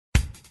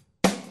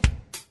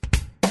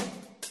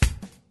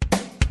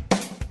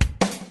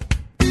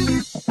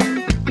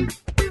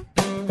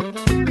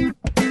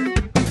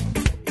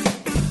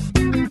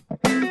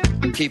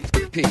keep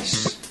the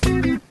peace.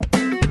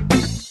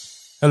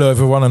 Hello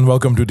everyone and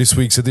welcome to this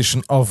week's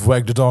edition of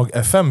Wag the Dog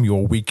FM,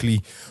 your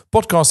weekly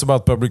podcast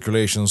about public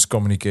relations,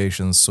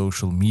 communications,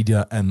 social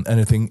media and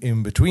anything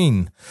in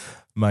between.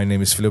 My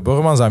name is Philip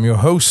Bormans, I'm your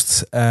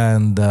host,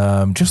 and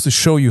just to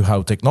show you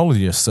how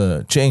technology has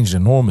changed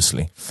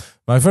enormously.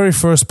 My very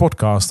first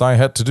podcast, I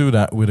had to do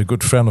that with a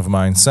good friend of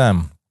mine,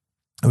 Sam,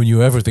 who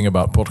knew everything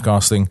about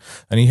podcasting,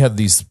 and he had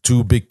these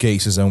two big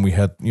cases, and we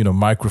had,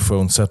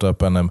 microphones set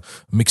up and a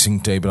mixing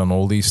table and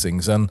all these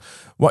things. And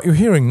what you're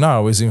hearing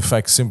now is in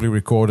fact simply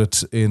recorded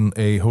in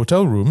a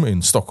hotel room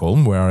in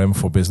Stockholm, where I am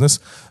for business,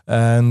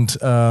 and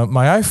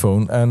my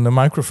iPhone and a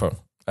microphone.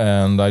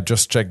 And I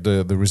just checked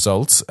the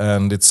results,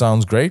 and it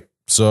sounds great.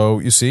 So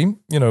you see,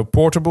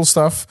 portable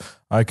stuff.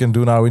 I can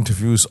do now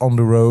interviews on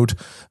the road,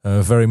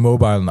 very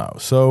mobile now.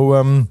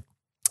 So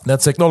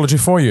that's technology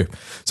for you.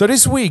 So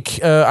this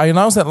week, I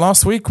announced that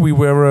last week we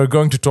were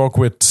going to talk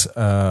with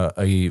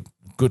a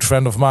good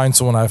friend of mine,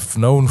 someone I've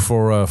known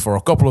for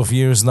a couple of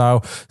years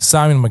now,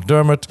 Simon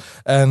McDermott.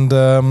 And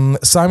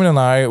Simon and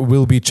I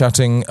will be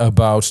chatting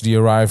about the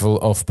arrival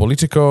of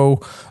Politico,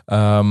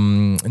 a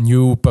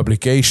new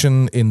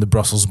publication in the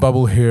Brussels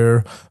bubble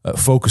here,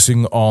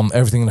 focusing on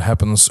everything that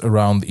happens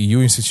around EU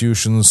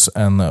institutions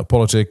and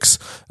politics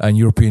and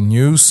European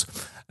news.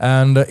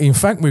 And in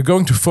fact, we're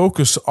going to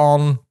focus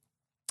on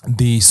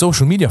the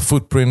social media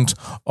footprint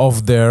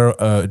of their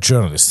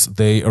journalists.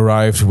 They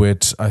arrived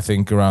with, I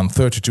think, around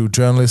 32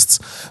 journalists.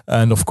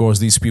 And of course,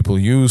 these people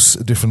use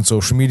different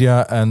social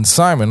media. And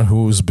Simon,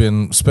 who's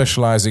been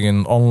specializing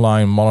in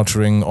online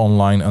monitoring,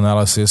 online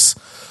analysis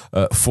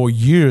for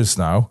years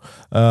now,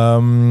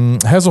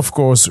 has, of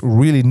course,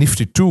 really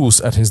nifty tools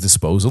at his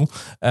disposal.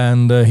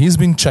 And he's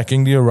been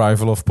checking the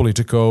arrival of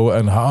Politico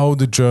and how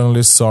the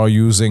journalists are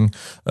using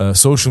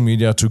social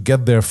media to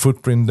get their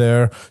footprint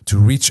there, to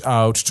reach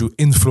out, to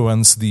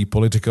influence the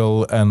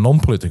political and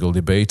non-political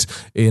debate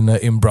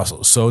in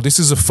Brussels. So this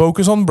is a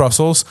focus on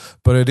Brussels,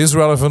 but it is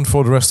relevant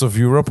for the rest of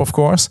Europe, of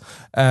course.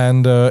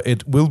 And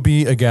it will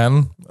be,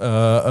 again,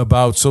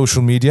 about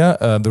social media,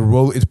 the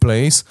role it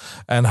plays,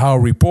 and how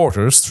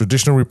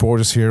traditional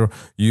reporters here,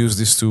 use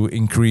this to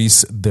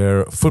increase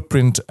their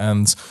footprint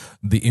and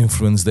the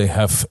influence they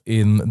have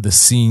in the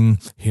scene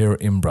here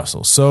in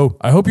Brussels. So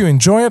I hope you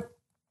enjoy it.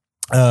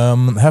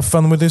 Have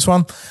fun with this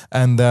one,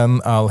 and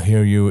then I'll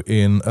hear you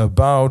in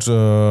about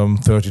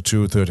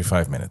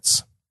 35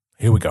 minutes.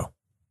 Here we go.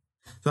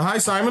 So hi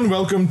Simon,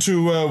 welcome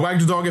to Wag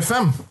the Dog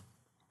FM.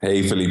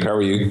 Hey Philippe, how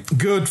are you?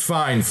 Good,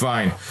 fine.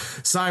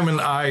 Simon,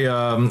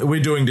 we're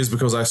doing this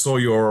because I saw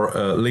your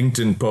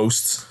LinkedIn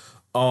posts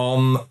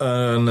on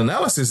an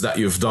analysis that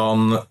you've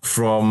done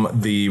from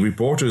the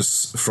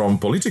reporters from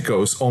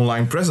Politico's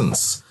online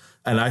presence.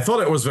 And I thought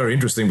it was very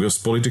interesting because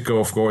Politico,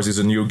 of course, is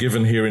a new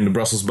given here in the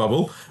Brussels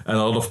bubble. And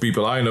a lot of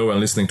people I know and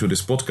listening to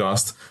this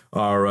podcast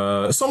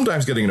are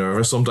sometimes getting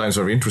nervous, sometimes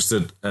very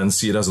interested and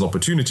see it as an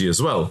opportunity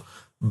as well.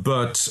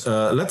 But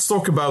let's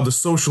talk about the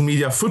social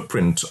media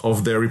footprint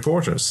of their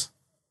reporters.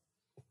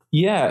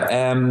 Yeah,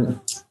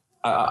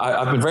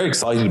 I've been very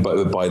excited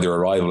by their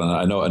arrival, and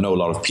I know a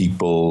lot of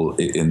people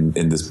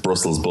in this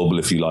Brussels bubble,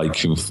 if you like,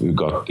 who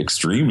got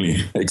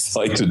extremely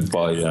excited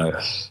by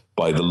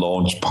the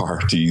launch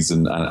parties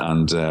and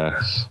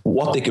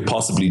what they could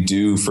possibly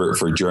do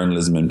for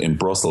journalism in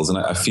Brussels. And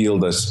I feel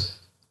that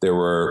there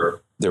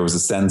was a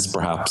sense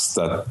perhaps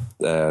that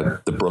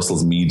the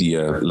Brussels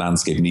media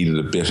landscape needed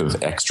a bit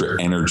of extra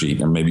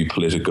energy, and maybe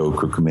Politico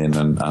could come in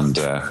and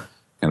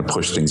kind of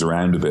push things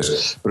around a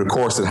bit. But of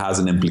course, it has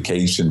an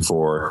implication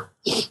for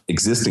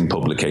existing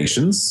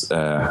publications.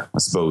 I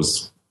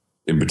suppose,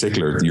 in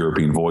particular, the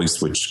European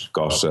Voice, which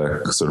got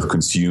sort of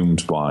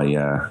consumed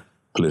by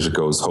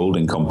Politico's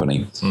holding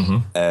company.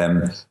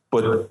 Mm-hmm.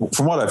 But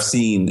from what I've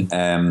seen,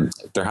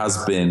 there has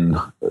been,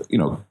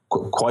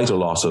 quite a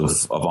lot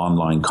of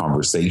online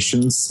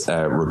conversations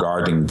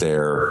regarding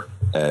their,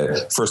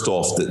 first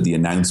off, the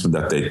announcement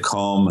that they'd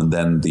come, and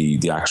then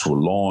the actual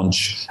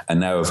launch. And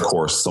now, of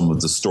course, some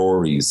of the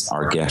stories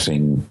are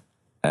getting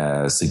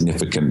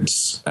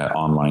significant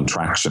online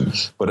traction.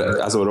 But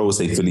as I would always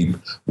say, Philippe,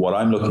 what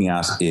I'm looking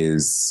at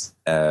is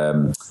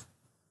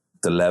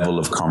the level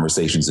of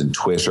conversations in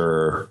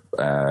Twitter,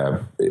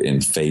 in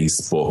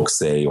Facebook,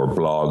 say, or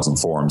blogs and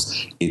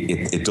forums.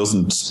 It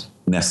doesn't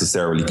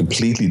necessarily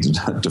completely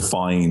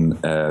define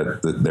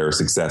their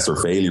success or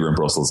failure in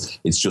Brussels.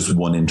 It's just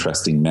one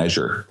interesting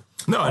measure.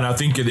 No, and I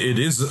think it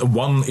is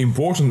one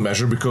important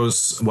measure,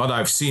 because what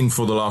I've seen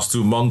for the last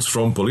 2 months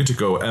from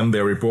Politico and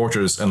their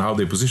reporters and how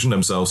they position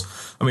themselves,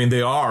 I mean,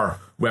 they are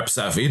web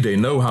savvy, they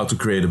know how to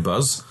create a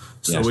buzz.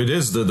 So yes. It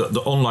is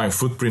the online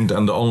footprint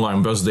and the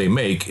online buzz they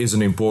make is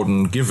an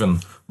important given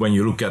when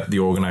you look at the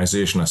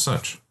organization as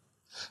such.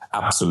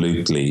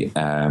 Absolutely.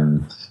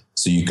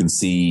 So you can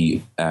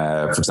see,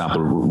 for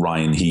example,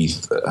 Ryan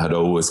Heath had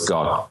always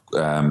got,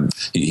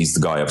 he's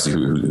the guy obviously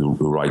who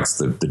writes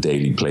the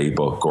daily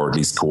playbook, or at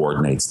least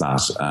coordinates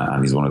that,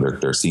 and he's one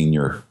of their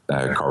senior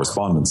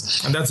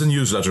correspondents. And that's a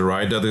newsletter,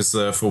 right? That is,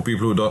 for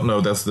people who don't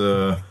know, that's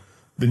the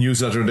the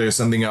newsletter they're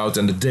sending out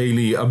and the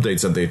daily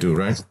updates that they do,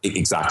 right?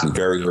 Exactly.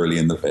 Very early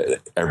in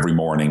every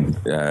morning,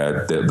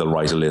 they'll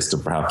write a list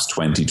of perhaps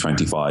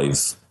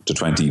 25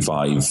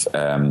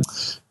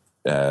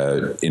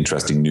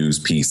 interesting news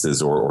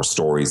pieces or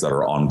stories that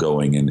are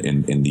ongoing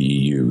in the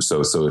EU.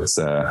 So it's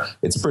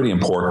a pretty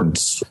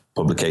important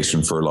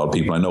publication for a lot of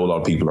people. I know a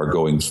lot of people are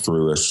going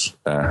through it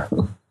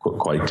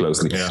quite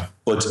closely. Yeah.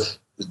 But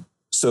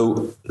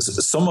so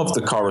some of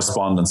the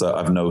correspondence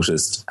I've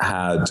noticed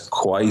had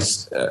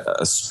quite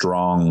a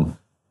strong,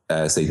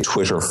 say,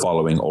 Twitter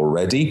following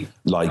already,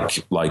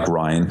 like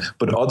Ryan,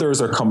 but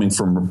others are coming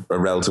from a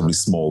relatively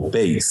small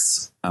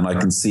base, and I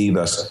can see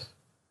that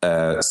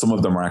some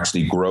of them are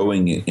actually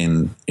growing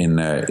in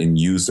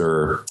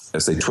user,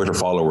 say, Twitter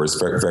followers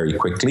very, very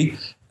quickly.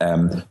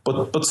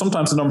 But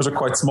sometimes the numbers are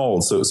quite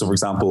small. So for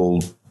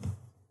example,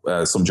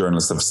 some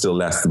journalists have still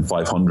less than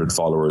 500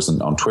 followers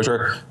on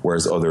Twitter,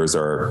 whereas others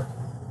are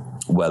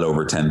well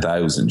over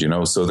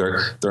 10,000. So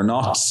they're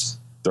not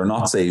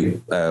say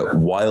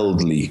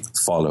wildly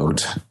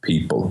followed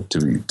people, to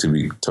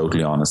be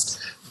totally honest.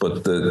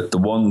 But the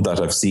one that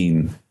I've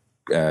seen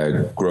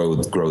grow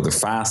the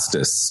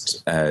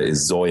fastest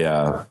is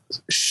Zoya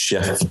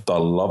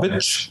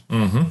Shefdalovic.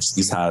 Mm-hmm.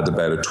 She's had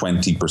about a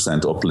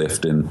 20%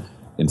 uplift in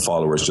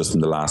followers just in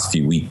the last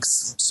few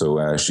weeks. So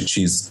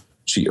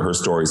her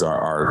stories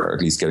are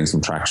at least getting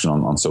some traction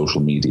on social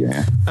media.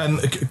 Yeah.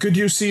 And could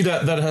you see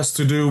that has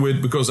to do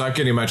with, because I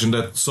can imagine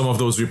that some of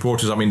those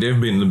reporters, I mean, they've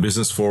been in the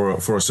business for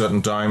a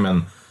certain time,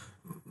 and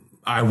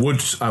I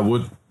would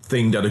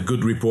think that a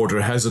good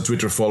reporter has a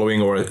Twitter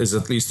following or is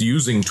at least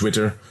using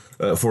Twitter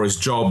for his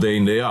job day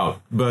in, day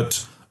out.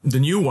 But the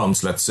new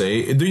ones, let's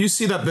say, do you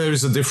see that there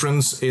is a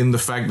difference in the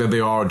fact that they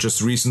are just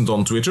recent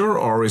on Twitter,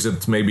 or is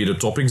it maybe the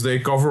topics they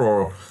cover,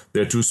 or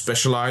they're too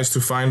specialized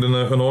to find an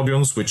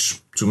audience, which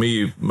to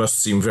me must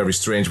seem very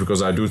strange,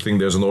 because I do think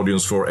there's an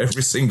audience for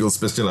every single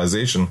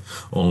specialization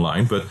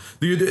online. But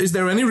is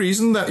there any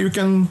reason that you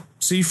can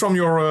see from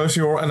your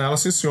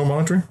analysis, your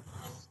monitoring?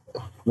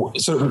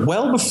 So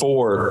well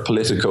before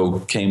Politico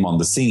came on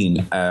the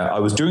scene, I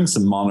was doing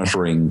some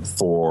monitoring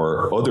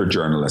for other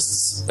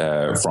journalists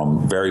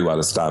from very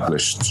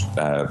well-established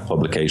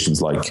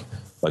publications like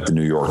the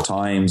New York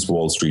Times,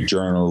 Wall Street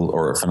Journal,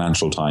 or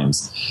Financial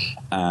Times.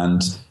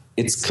 And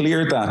it's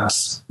clear that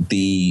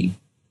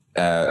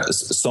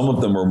some of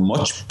them were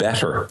much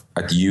better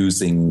at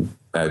using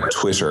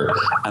Twitter,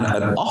 and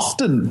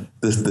often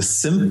the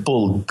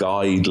simple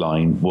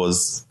guideline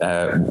was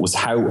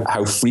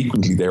how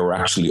frequently they were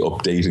actually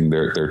updating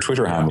their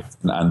Twitter handle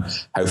and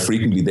how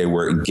frequently they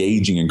were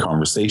engaging in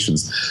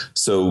conversations.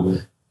 So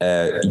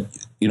a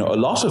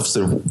lot of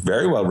sort of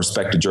very well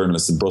respected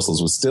journalists in Brussels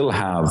would still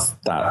have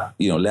that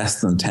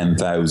less than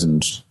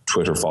 10,000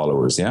 Twitter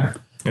followers. Yeah.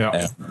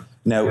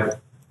 Now,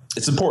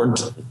 it's important,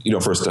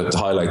 first to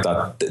highlight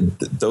that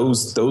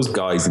those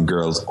guys and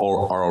girls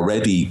are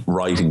already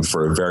writing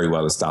for a very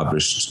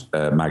well-established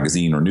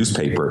magazine or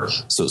newspaper,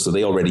 so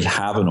they already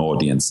have an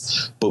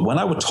audience. But when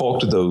I would talk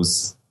to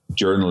those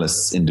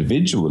journalists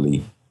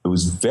individually, it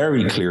was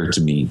very clear to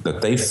me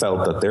that they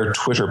felt that their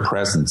Twitter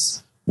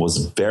presence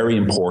was very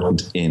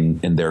important in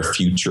their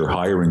future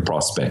hiring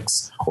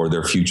prospects or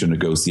their future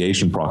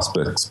negotiation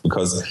prospects,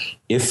 because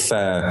if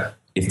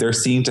they're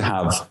seen to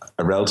have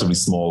a relatively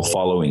small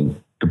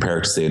following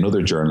compared to, say,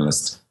 another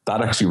journalist, that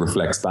actually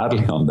reflects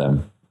badly on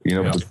them,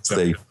 because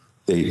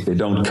they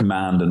don't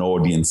command an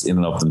audience in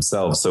and of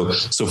themselves. So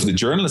for the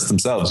journalists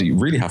themselves, you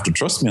really have to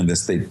trust me on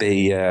this. They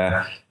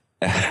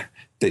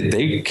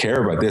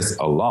care about this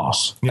a lot.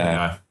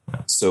 Yeah.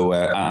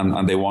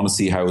 And they want to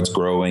see how it's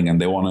growing, and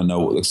they want to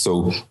know.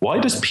 So why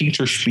does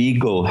Peter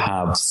Spiegel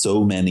have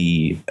so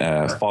many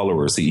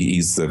followers?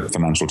 He's the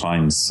Financial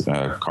Times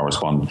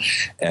correspondent.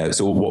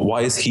 So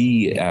why is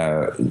he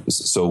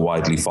so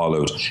widely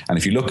followed? And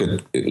if you look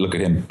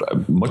at him,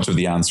 much of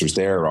the answers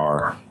there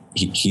are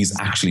he's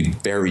actually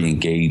very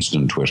engaged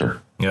on Twitter,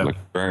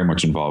 very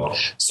much involved.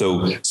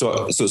 So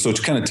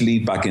to kind of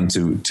lead back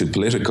into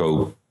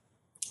Politico.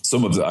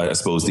 Some of I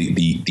suppose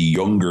the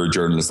younger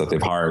journalists that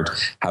they've hired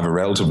have a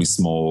relatively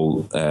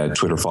small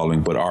Twitter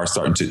following, but are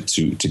starting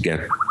to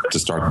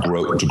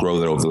grow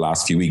that over the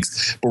last few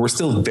weeks. But we're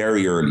still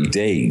very early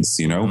days,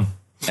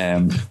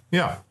 And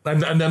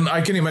then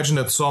I can imagine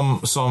that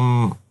some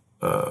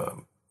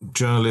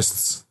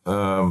journalists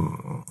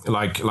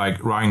like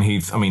Ryan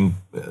Heath. I mean,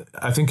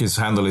 I think his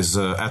handle is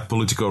at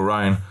Politico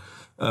Ryan.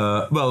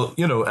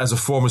 As a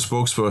former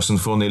spokesperson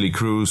for Neelie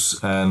Kroes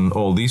and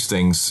all these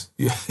things,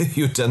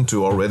 you tend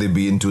to already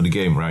be into the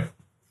game, right?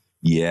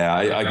 Yeah,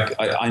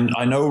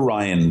 I know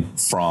Ryan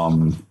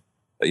from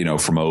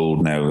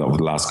old now, over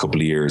the last couple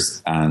of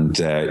years, and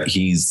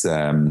he's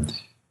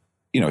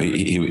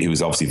he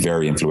was obviously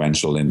very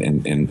influential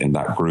in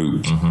that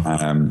group.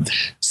 Mm-hmm.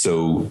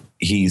 So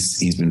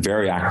he's been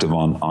very active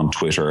on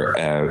Twitter,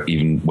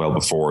 even well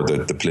before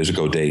the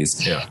Politico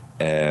days. Yeah.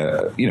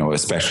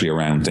 especially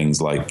around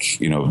things like,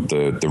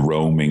 the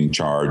roaming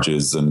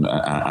charges and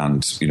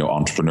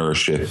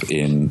entrepreneurship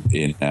in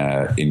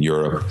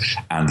Europe,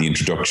 and the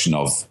introduction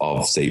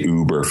of say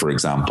Uber, for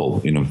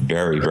example,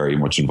 very, very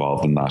much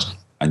involved in that,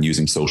 and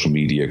using social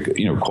media,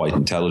 quite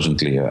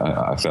intelligently,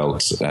 I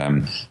felt,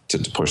 to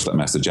push that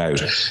message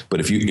out. But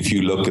if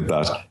you look at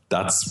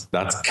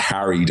that's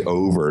carried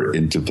over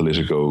into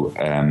Politico.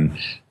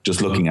 Just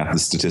looking at the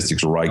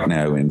statistics right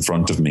now in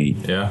front of me,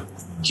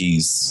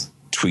 he's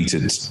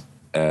tweeted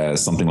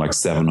something like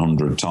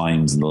 700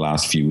 times in the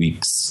last few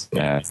weeks,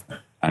 and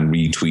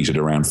retweeted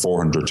around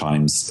 400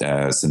 times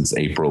since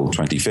April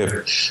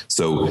 25th.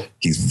 So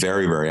he's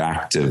very, very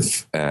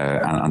active,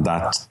 and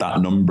that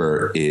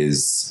number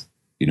is,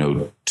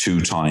 2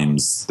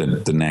 times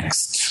the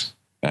next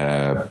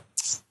a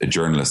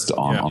journalist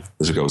on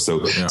Politico.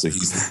 So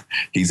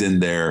he's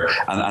in there,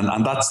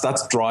 and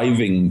that's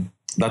driving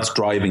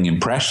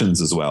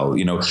impressions as well.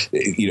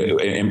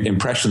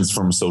 Impressions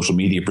from a social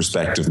media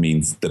perspective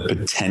means the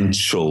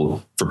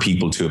potential for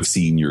people to have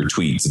seen your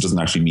tweets. It doesn't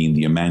actually mean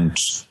the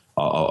amount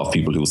of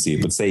people who will see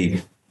it. But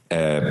say,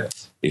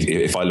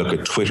 if I look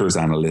at Twitter's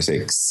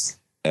analytics,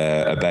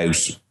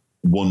 about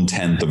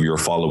 1/10 of your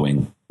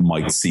following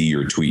might see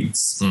your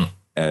tweets.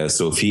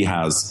 So if he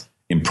has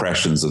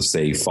impressions of,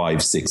 say,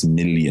 5-6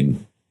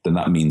 million, then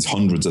that means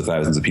hundreds of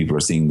thousands of people are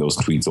seeing those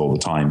tweets all the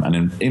time.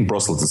 And in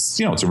Brussels,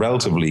 it's a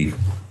relatively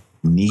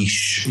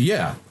niche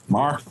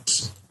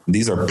market.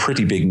 These are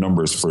pretty big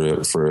numbers for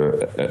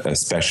a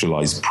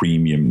specialized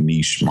premium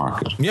niche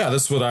market. Yeah,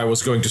 that's what I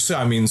was going to say.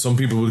 I mean, some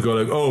people would go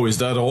like, oh, is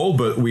that all?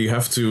 But we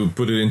have to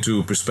put it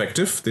into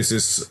perspective. This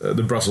is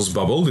the Brussels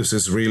bubble. This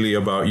is really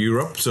about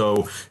Europe.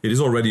 So it is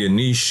already a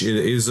niche. It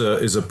is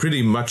a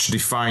pretty much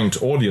defined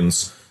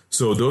audience.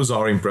 So those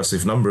are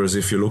impressive numbers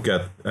if you look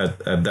at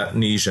that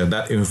niche and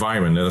that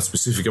environment, that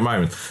specific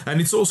environment.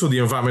 And it's also the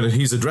environment that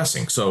he's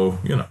addressing. So,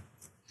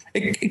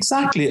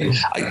 Exactly.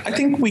 I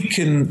think we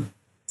can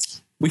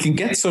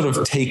get sort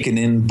of taken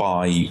in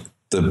by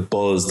the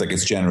buzz that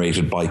gets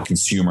generated by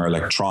consumer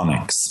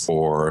electronics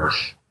or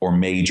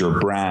major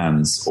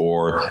brands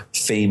or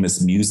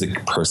famous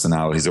music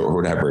personalities or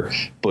whatever.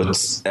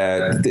 But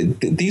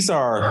these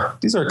are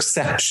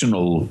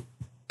exceptional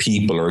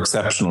people or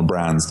exceptional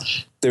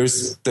brands.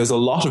 There's a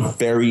lot of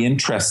very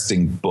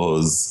interesting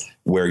buzz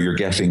where you're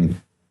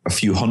getting a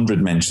few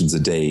hundred mentions a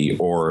day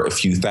or a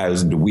few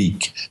thousand a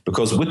week,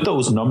 because with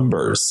those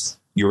numbers,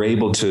 you're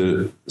able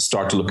to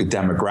start to look at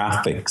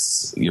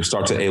demographics. You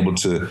start to able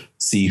to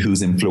see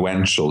who's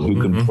influential,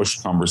 who can push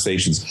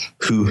conversations,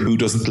 who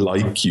doesn't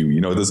like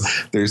you.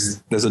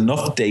 There's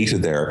enough data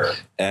there.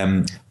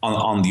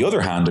 On the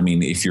other hand, I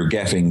mean, if you're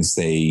getting,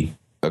 say,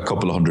 a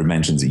couple of hundred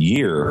mentions a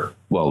year,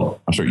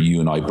 well, I'm sure you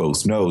and I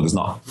both know there's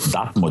not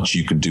that much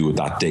you can do with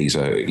that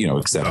data,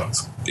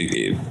 except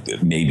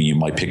maybe you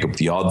might pick up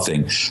the odd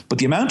thing. But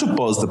the amount of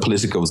buzz that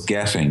Politico is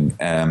getting,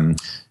 and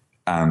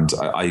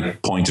I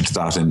pointed to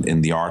that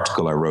in the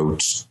article I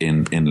wrote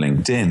in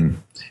LinkedIn,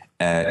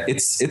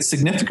 it's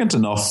significant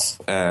enough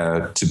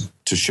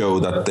to show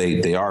that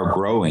they are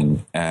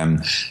growing,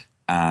 and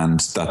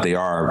that they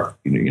are,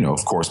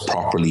 of course,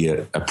 properly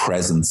a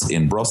presence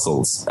in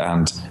Brussels.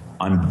 And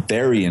I'm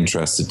very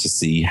interested to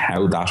see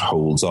how that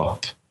holds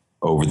up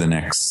over the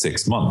next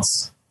 6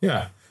 months.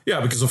 Yeah,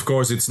 because of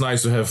course it's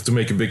nice to have to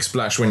make a big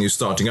splash when you're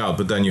starting out,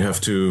 but then you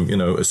have to,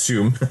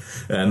 assume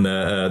and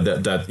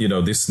that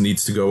this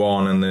needs to go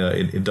on, and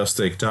it does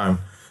take time.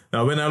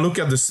 Now, when I look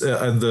at this,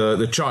 at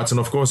the charts, and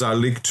of course I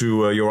link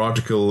to your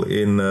article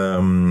in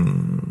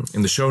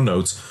the show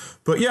notes.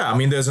 But yeah, I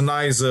mean, there's a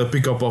nice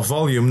pickup of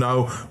volume.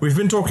 Now, we've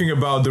been talking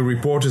about the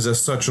reporters as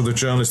such, or the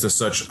journalists as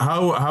such.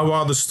 How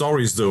are the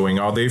stories doing?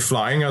 Are they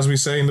flying, as we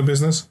say in the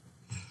business?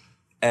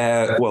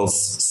 Well,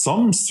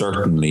 some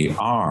certainly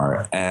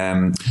are.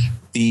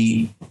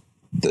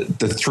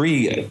 The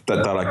three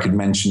that I could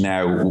mention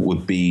now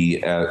would be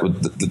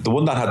the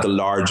one that had the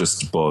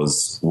largest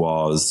buzz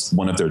was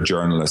one of their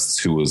journalists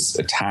who was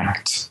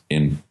attacked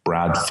in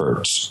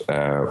Bradford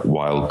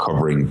while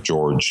covering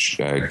George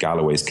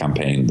Galloway's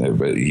campaign.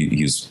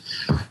 He's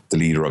the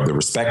leader of the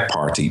Respect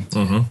Party.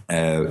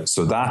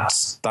 So that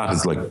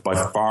is like by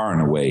far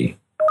and away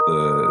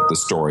the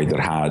story that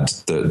had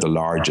the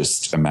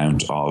largest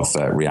amount of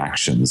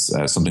reactions,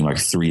 something like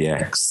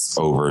 3x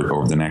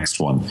over the next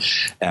one.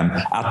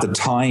 At the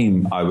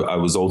time, I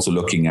was also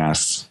looking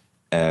at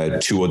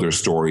two other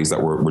stories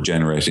that were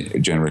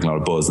generating a lot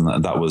of buzz,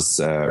 and that was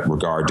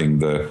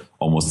regarding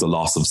almost the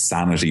loss of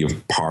sanity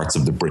of parts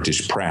of the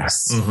British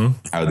press,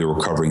 how they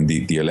were covering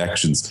the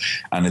elections.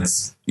 And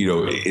it's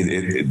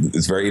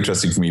it's very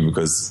interesting for me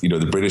because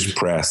the British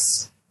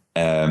press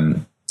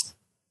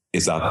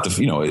is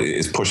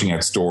is pushing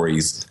out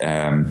stories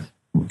regarding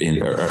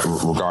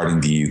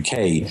the UK.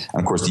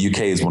 And of course, the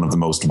UK is one of the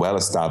most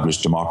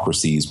well-established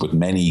democracies with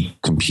many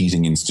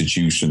competing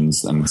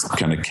institutions, and it's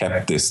kind of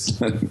kept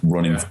this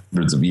running for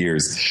hundreds of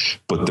years.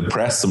 But the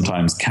press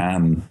sometimes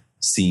can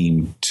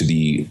seem to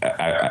the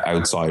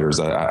outsiders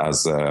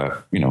as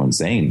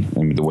insane.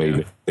 I mean, the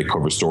way they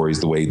cover stories,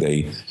 the way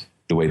they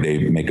the way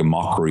they make a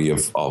mockery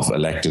of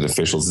elected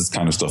officials, this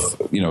kind of stuff,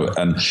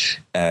 and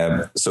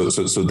so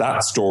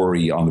that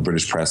story on the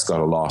British press got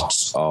a lot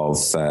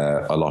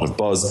of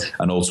buzz,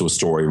 and also a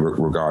story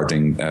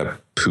regarding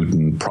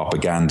Putin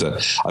propaganda.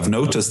 I've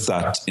noticed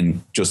that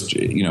in just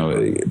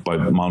by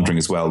monitoring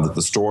as well, that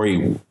the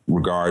story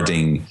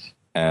regarding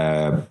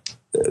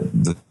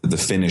the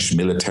Finnish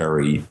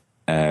military,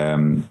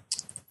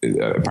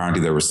 apparently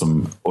there was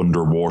some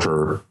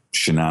underwater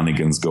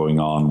shenanigans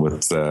going on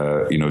with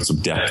some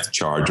depth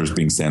chargers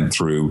being sent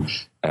through,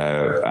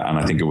 and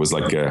I think it was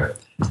like a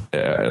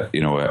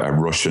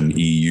Russian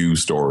EU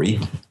story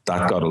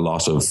that got a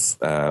lot of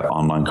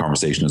online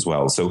conversation as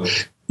well. So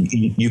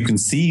you can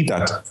see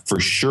that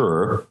for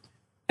sure.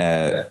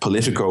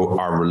 Politico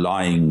are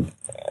relying,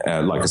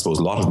 like I suppose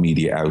a lot of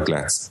media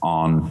outlets,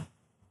 on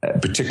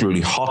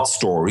particularly hot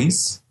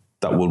stories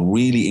that will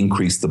really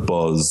increase the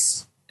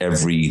buzz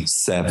every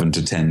 7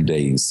 to 10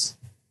 days.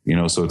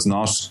 So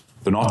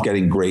they're not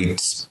getting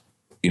great,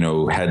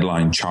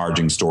 headline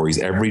charging stories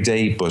every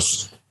day, but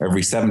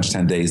every 7 to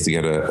 10 days they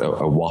get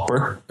a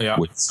whopper,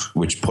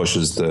 which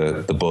pushes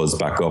the buzz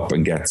back up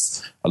and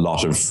gets a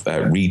lot of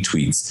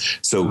retweets.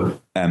 So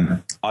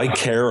I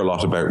care a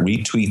lot about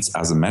retweets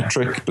as a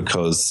metric,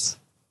 because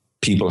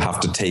people have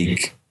to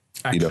take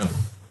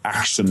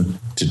action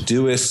to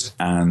do it.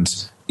 And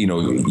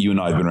you and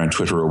I have been around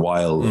Twitter a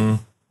while.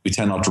 We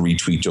tend not to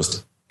retweet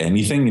just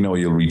anything.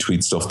 You'll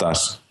retweet stuff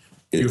that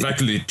you've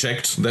actually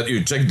checked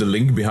the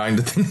link behind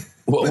the thing.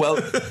 Well,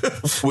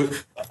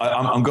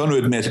 I'm going to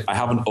admit I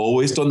haven't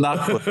always done that,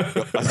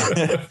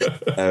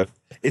 but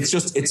it's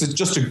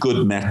just a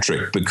good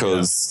metric,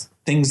 because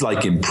things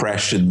like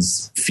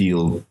impressions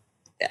feel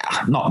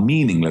not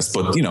meaningless,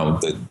 but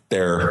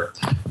they're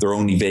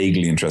only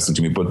vaguely interesting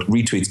to me. But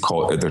retweets,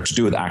 they're to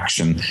do with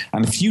action,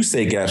 and if you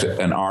say get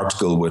an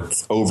article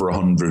with over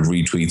 100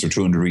 retweets or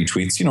 200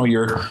 retweets,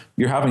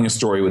 you're having a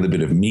story with a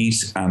bit of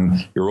meat,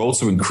 and you're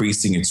also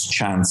increasing its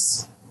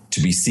chance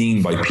to be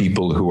seen by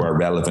people who are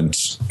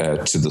relevant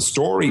to the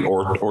story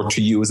or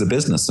to you as a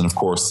business. And of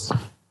course,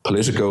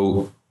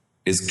 Politico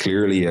is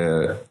clearly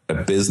a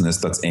business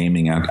that's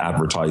aiming at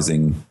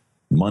advertising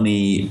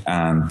money,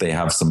 and they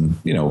have some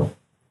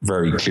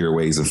very clear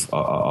ways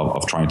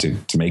of trying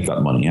to make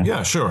that money.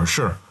 Yeah,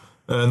 sure.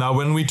 Now,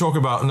 when we talk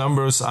about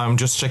numbers, I'm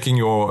just checking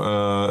your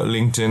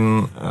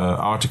LinkedIn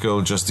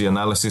article, just the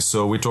analysis.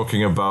 So we're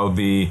talking about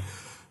the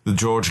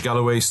George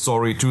Galloway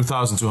story,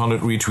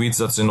 2,200 retweets.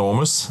 That's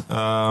enormous.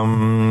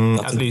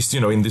 At least,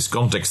 in this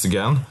context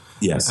again.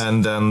 Yes.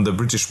 And then the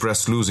British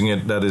press losing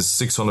it, that is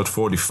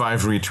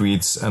 645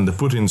 retweets, and the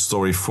Putin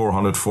story,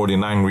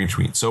 449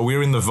 retweets. So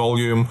we're in the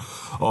volume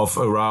of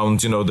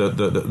around,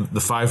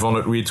 the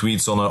 500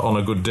 retweets on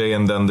a good day,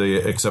 and then the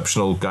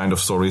exceptional kind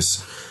of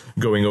stories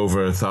going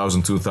over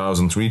 1,000,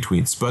 2,000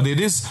 retweets. But it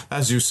is,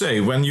 as you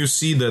say, when you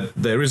see that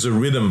there is a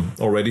rhythm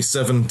already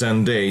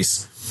 7-10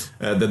 days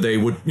that they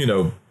would,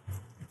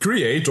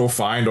 create or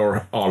find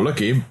or are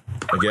lucky.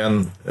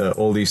 Again,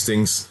 all these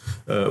things,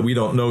 we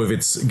don't know if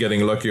it's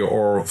getting lucky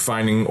or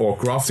finding or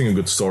crafting a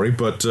good story,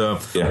 but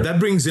that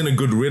brings in a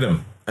good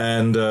rhythm.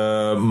 And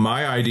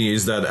my idea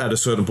is that at a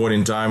certain point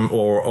in time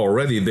or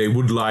already, they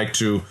would like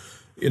to,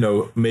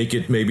 make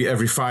it maybe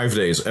every 5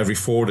 days, every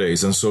 4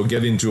 days. And so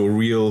get into a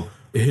real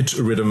hit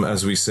rhythm,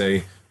 as we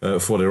say,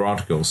 for their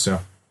articles. Yeah.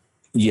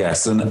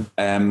 Yes.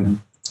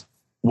 And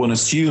one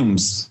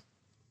assumes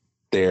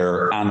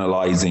they're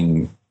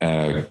analyzing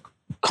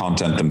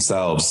content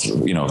themselves.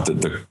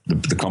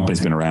 The company's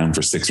been around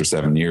for 6 or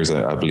 7 years,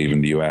 I believe, in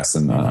the US,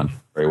 and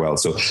very well.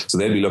 So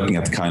they'll be looking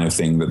at the kind of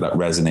thing that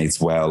resonates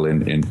well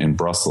in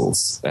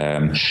Brussels.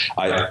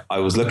 I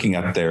was looking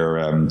at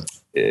their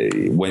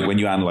when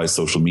you analyze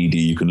social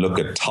media, you can look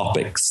at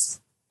topics,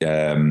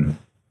 and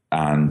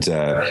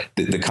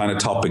the kind of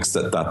topics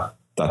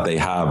that they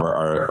have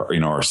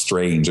are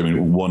strange. I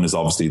mean, one is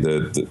obviously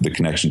the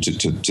connection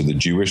to the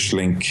Jewish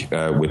link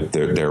with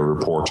their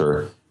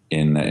reporter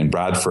in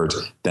Bradford.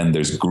 Then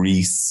there's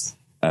Greece.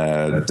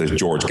 There's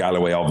George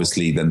Galloway,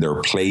 obviously. Then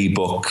their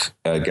playbook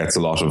gets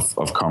a lot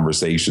of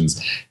conversations,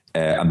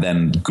 and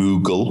then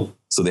Google.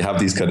 So they have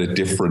these kind of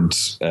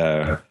different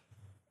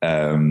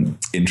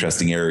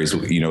interesting areas.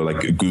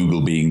 Like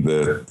Google being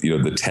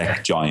the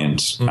tech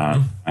giant,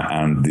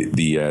 and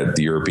the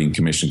European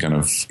Commission kind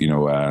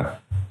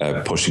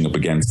of pushing up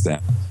against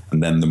them,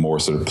 and then the more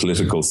sort of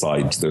political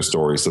side to their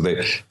story. So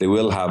they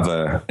will have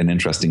an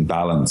interesting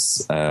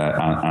balance,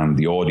 and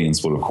the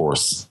audience will, of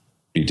course,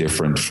 be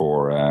different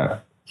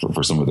for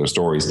some of their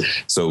stories.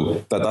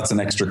 So that's an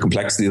extra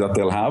complexity that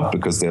they'll have,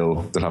 because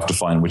they'll have to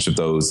find which of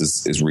those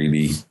is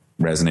really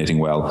resonating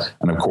well,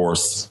 and of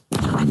course,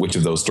 which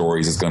of those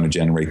stories is going to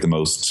generate the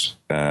most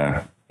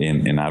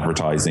in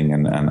advertising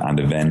and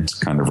event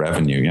kind of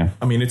revenue. Yeah,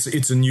 I mean,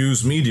 it's a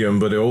news medium,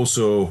 but they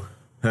also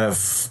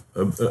have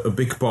a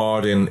big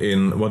part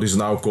in what is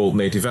now called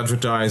native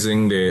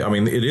advertising.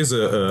 It is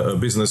a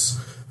business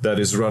that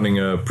is running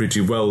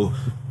pretty well,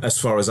 as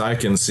far as I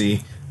can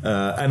see.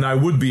 And I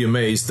would be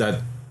amazed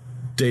that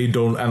they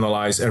don't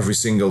analyze every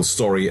single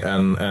story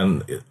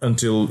and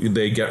until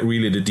they get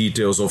really the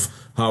details of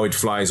how it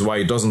flies, why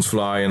it doesn't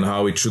fly, and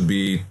how it should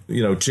be,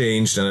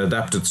 changed and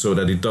adapted so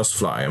that it does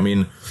fly. I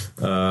mean,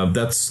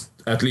 that's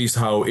at least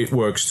how it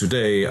works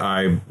today.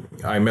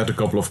 I met a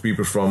couple of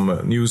people from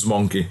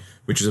NewsMonkey,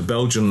 which is a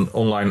Belgian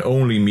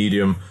online-only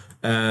medium,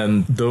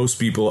 and those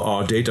people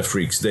are data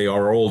freaks. They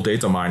are all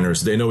data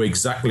miners. They know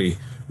exactly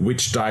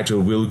which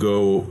title will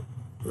go,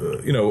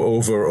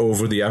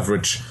 over the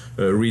average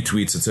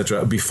retweets,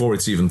 etc., before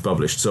it's even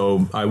published.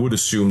 So I would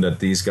assume that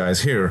these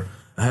guys here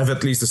have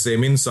at least the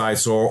same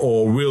insights,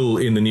 or will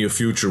in the near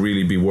future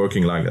really be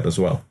working like that as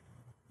well.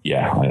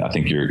 Yeah, I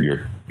think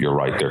you're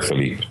right there,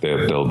 Philippe.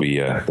 They'll be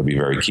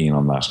very keen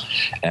on that.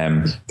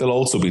 They'll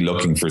also be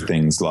looking for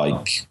things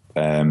like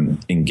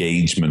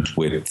engagement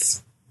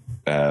with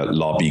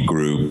lobby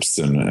groups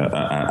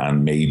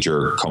and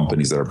major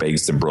companies that are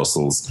based in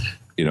Brussels,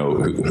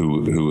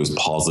 who is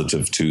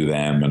positive to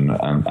them,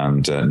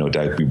 and no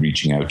doubt be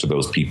reaching out to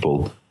those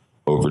people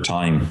over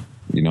time,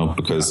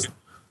 because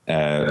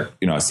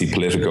I see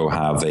Politico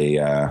have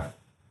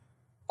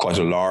quite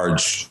a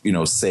large,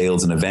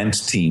 sales and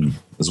event team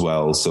as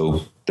well.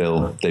 So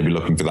they'll be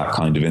looking for that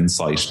kind of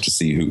insight to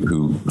see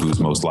who's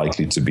most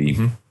likely to be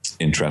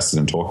interested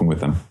in talking with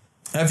them.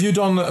 Have you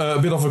done a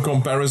bit of a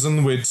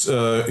comparison with,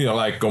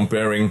 like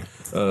comparing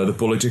the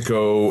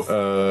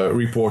Politico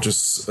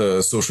reporters'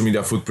 social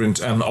media footprint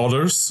and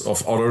others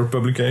of other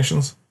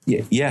publications?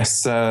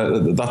 Yes,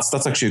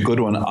 that's actually a good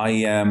one.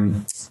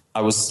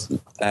 I was,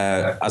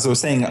 as I was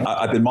saying,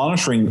 I've been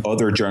monitoring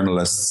other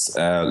journalists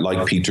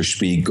like Peter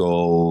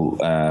Spiegel,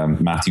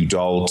 Matthew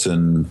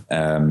Dalton,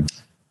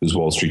 who's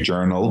Wall Street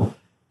Journal,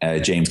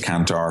 James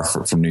Cantor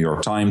from New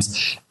York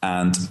Times,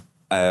 and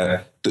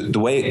the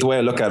way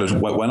I look at it,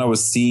 when I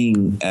was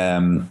seeing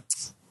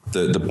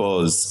the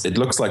buzz, it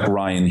looks like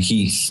Ryan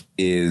Heath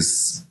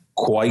is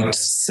quite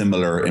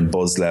similar in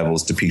buzz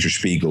levels to Peter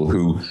Spiegel,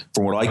 who,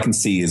 from what I can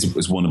see,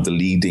 is one of the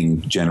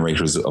leading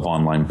generators of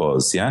online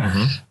buzz.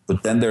 Yeah,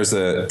 but then there's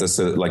a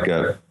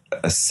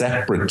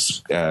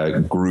separate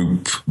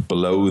group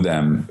below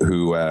them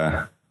who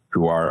are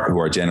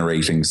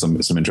generating some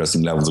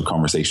interesting levels of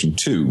conversation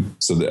too.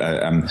 So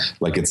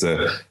it's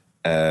a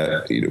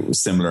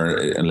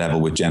similar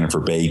level with Jennifer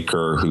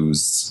Baker, who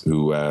is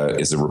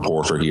a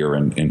reporter here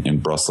in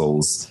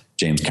Brussels,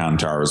 James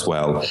Cantor as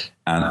well,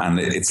 and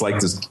it's like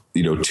there's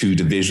two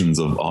divisions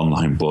of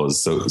online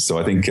buzz. So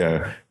I think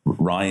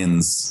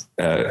Ryan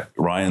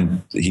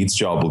Heath's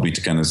job will be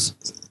to kind of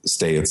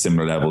stay at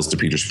similar levels to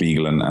Peter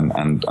Spiegel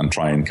and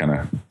try and kind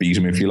of beat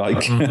him, if you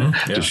like,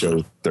 to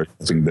show they're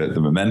getting the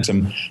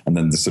momentum. And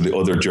then the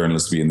other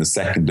journalists will be in the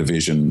second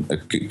division,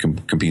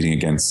 competing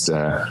against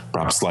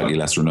perhaps slightly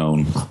lesser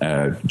known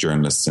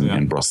journalists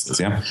in Brussels.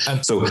 Yeah.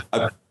 So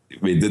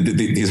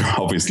these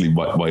are obviously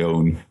my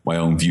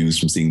own views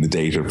from seeing the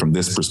data from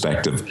this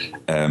perspective.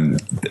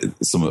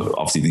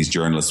 Obviously these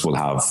journalists will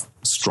have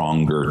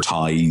stronger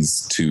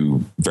ties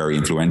to very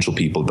influential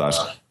people that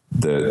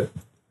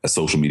a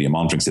social media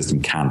monitoring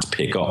system can't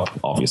pick up,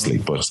 obviously.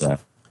 But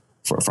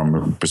from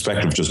a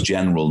perspective of just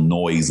general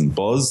noise and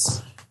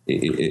buzz,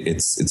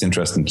 it's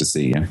interesting to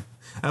see. Yeah.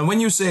 And when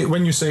you say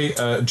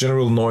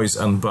general noise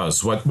and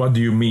buzz, what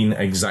do you mean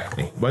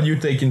exactly? What do you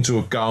take into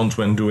account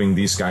when doing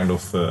these kind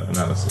of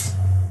analysis?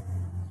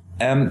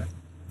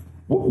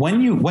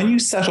 When you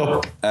set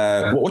up,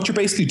 what you're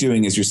basically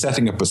doing is you're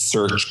setting up a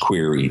search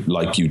query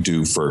like you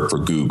do for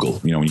Google.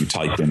 When you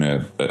type in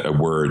a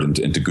word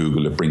into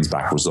Google, it brings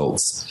back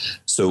results.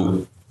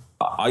 So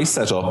I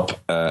set up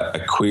a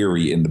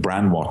query in the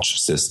Brandwatch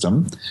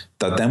system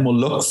that then will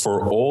look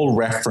for all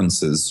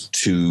references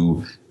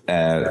to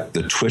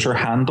the Twitter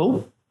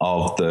handle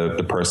of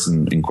the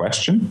person in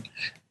question,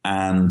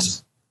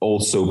 and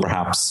also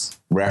perhaps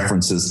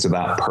references to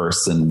that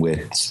person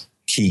with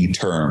key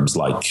terms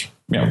like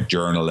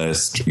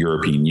journalist,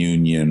 European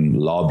Union,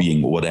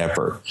 lobbying,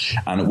 whatever.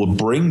 And it will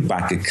bring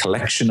back a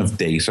collection of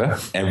data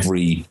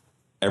every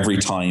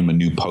time a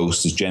new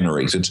post is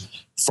generated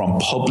from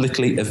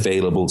publicly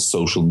available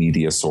social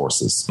media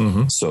sources.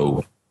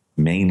 So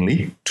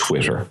mainly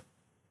Twitter,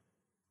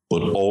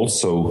 but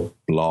also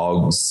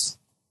blogs,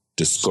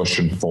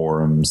 discussion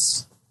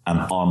forums, and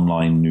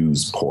online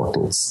news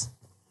portals.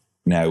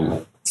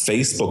 Now,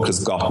 Facebook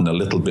has gotten a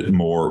little bit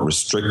more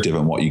restrictive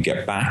on what you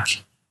get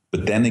back,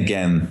 but then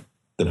again,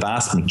 the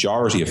vast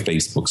majority of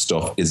Facebook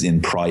stuff is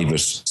in private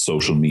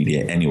social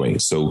media anyway,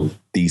 so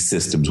these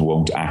systems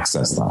won't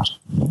access that.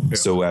 Yeah.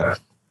 So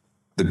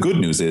the good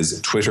news is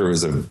Twitter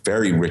is a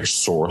very rich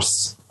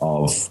source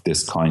of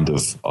this kind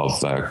of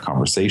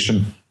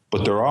conversation,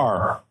 but there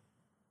are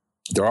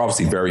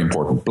obviously very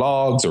important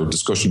blogs or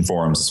discussion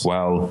forums as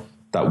well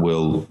that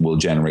will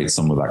generate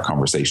some of that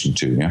conversation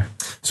too. Yeah.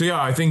 So yeah,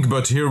 I think,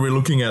 but here we're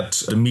looking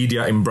at the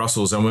media in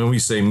Brussels, and when we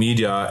say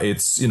media,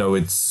 it's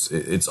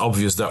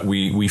obvious that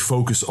we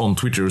focus on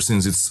Twitter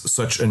since it's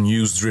such a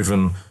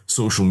news-driven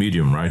social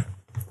medium, right?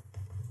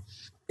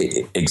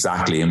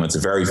 Exactly, and it's a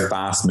very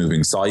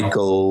fast-moving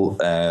cycle,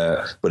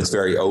 but it's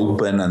very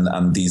open,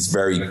 and these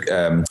very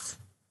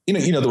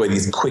you know the way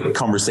these quick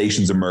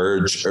conversations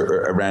emerge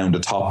around a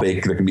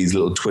topic. There can be these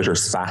little Twitter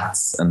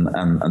spats, and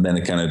then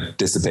it kind of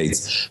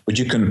dissipates. But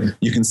you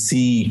can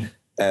see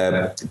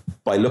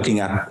by looking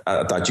at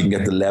that, you can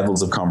get the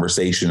levels of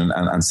conversation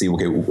and see,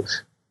 okay,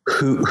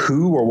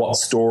 who or what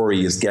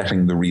story is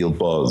getting the real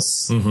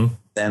buzz. Mm-hmm.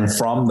 Then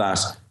from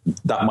that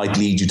might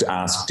lead you to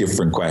ask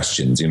different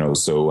questions. You know,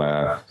 so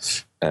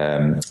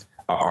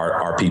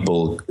are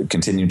people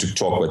continuing to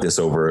talk about this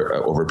over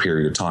a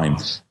period of time?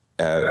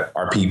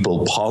 Are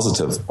people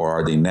positive or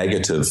are they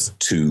negative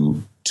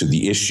to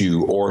the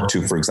issue or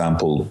to, for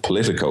example,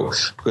 Politico?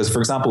 Because, for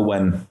example,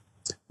 when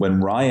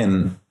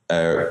Ryan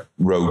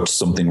wrote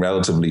something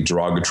relatively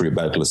derogatory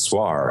about Le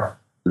Soir,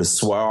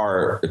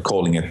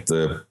 calling it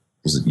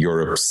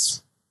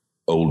Europe's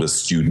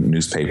oldest student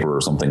newspaper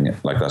or something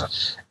like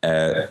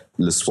that,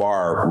 Le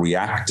Soir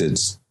reacted,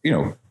 you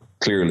know,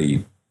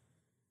 clearly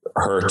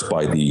hurt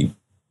by the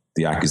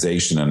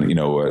accusation and, you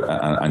know,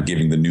 and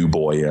giving the new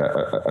boy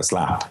a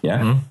slap. Yeah.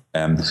 Mm-hmm.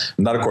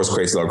 And that, of course,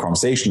 creates a lot of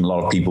conversation. A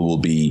lot of people will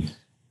be,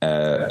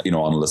 you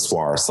know, on Le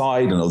Soir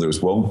side and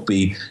others won't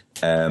be.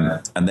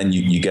 And then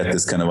you get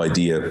this kind of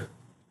idea,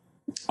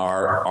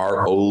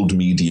 are old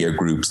media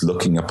groups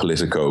looking at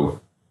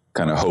Politico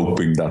kind of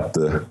hoping that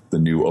the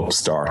new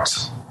upstart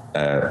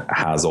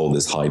has all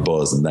this high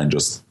buzz and then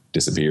just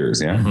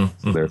disappears. Yeah.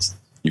 Mm-hmm. There's,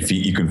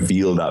 you can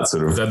feel that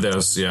sort of, that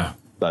there's, yeah,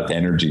 that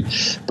energy.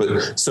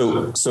 But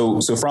so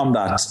from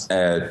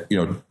that, you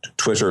know,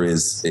 Twitter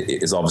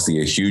is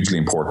obviously a hugely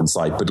important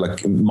site, but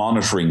like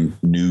monitoring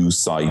news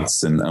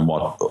sites and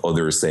what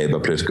others say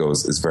about Politico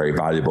is very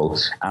valuable.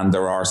 And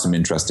there are some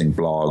interesting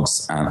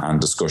blogs and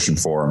discussion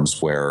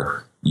forums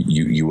where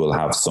you will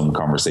have some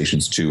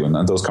conversations too. And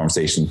those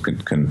conversations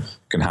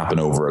can happen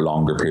over a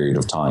longer period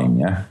of time.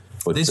 Yeah.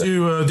 But did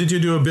you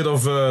do a bit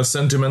of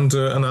sentiment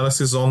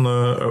analysis on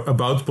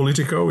about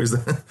Politico? Is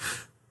that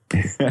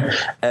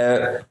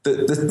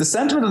the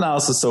sentiment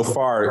analysis so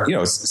far, you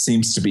know,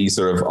 seems to be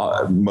sort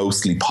of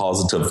mostly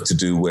positive to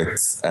do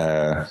with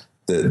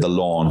the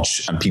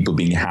launch and people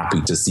being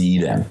happy to see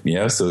them.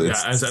 Yeah, so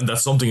it's, and that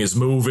something is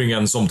moving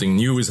and something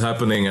new is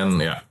happening, and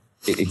yeah,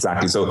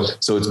 exactly. So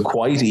it's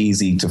quite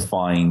easy to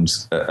find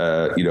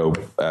you know,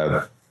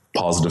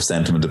 positive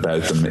sentiment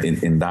about them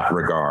in that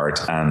regard,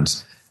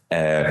 and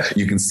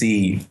you can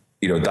see,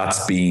 you know,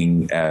 that's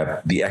being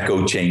the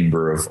echo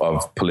chamber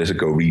of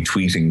Politico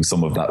retweeting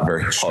some of that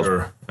very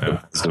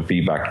positive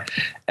feedback.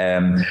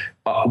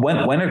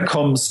 When it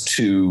comes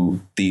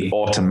to the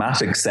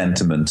automatic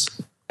sentiment,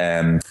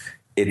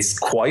 it's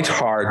quite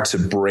hard to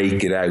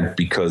break it out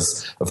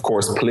because, of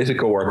course,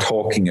 Politico are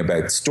talking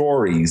about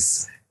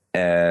stories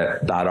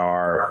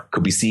that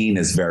could be seen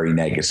as very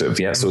negative.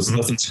 Yeah, so it's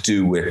nothing to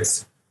do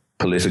with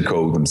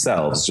Politico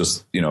themselves.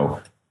 Just, you know,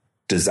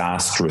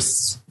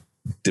 disastrous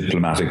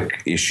diplomatic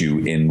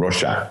issue in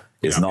Russia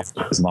is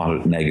not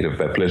a negative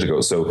about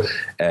Politico. So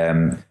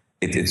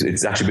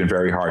it's actually been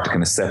very hard to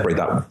kind of separate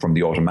that from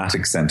the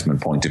automatic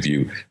sentiment point of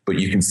view. But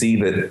you can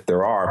see that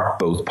there are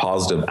both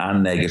positive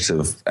and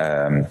negative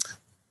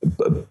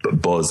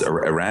buzz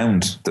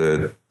around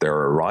their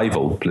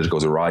arrival,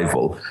 Politico's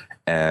arrival.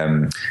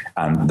 And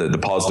the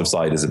positive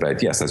side is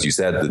about, yes, as you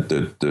said,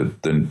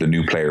 the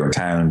new player in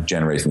town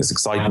generating this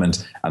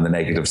excitement, and the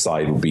negative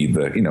side will be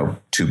the, you know,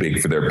 too big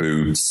for their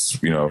boots,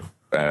 you know,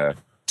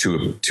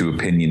 too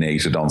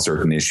opinionated on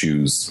certain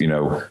issues, you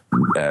know,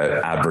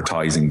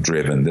 advertising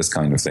driven, this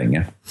kind of thing.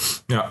 Yeah.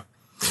 Yeah.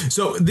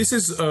 So this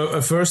is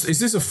is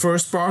this a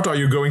first part? Are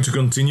you going to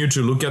continue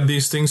to look at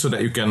these things so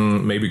that you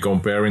can maybe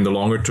compare in the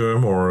longer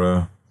term,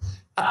 or?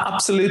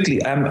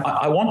 Absolutely.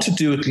 I want to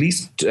do at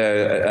least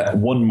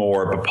one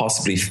more, but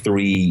possibly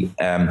three,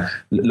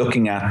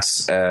 looking at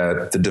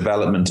the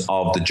development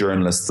of the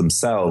journalists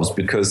themselves,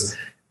 because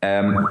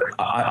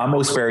I'm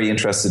most very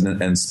interested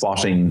in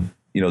spotting,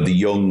 you know, the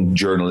young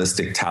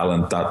journalistic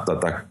talent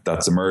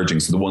that's emerging.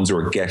 So the ones who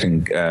are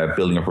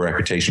building up a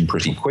reputation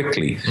pretty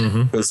quickly,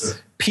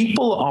 because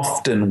people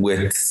often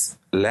with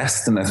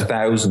less than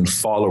 1,000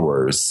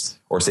 followers,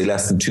 or say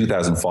less than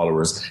 2,000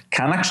 followers,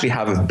 can actually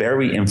have a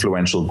very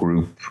influential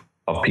group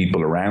of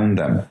people around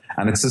them.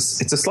 And it's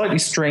a slightly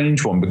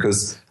strange one,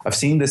 because I've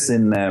seen this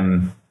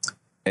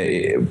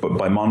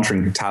by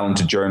monitoring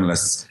talented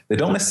journalists. They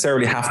don't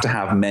necessarily have to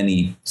have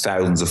many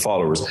thousands of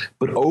followers,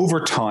 but over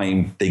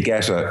time they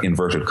get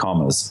inverted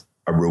commas,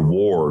 a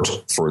reward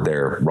for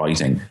their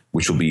writing,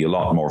 which will be a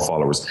lot more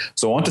followers.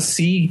 So I want to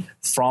see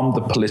from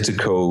the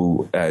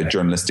Politico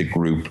journalistic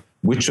group,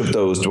 which of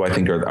those do I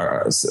think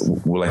are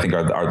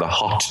the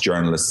hot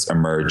journalists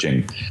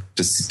emerging,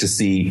 to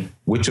see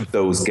which of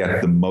those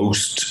get the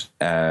most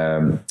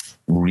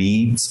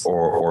reads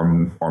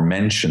or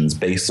mentions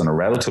based on a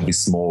relatively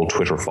small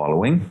Twitter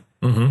following,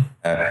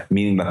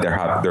 meaning that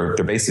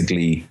they're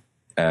basically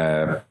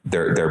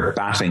they're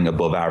batting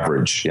above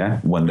average. Yeah,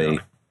 when they.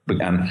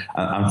 And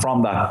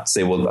from that,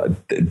 say, well,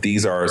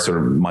 these are sort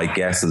of my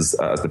guesses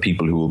as the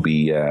people who will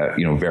be,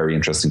 you know, very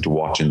interesting to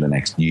watch in the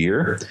next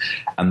year.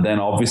 And then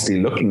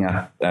obviously looking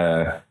at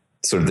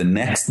sort of the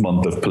next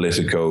month of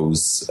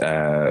Politico's,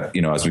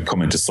 as we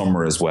come into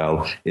summer as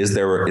well, is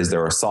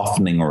there a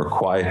softening or a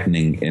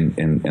quietening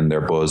in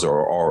their buzz,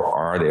 or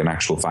are they in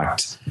actual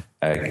fact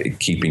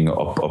keeping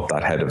up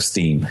that head of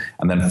steam?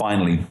 And then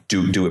finally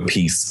do a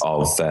piece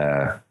of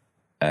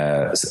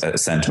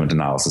sentiment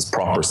analysis,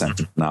 proper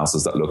sentiment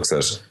analysis that looks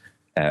at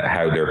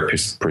how they're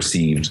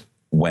perceived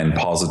when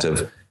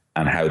positive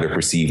and how they're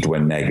perceived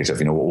when negative.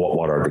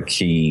 What are the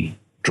key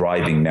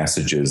driving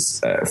messages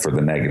for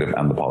the negative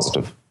and the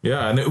positive.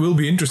 Yeah, and it will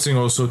be interesting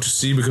also to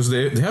see, because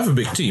they have a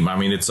big team. I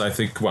mean, it's, I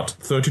think,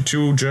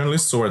 32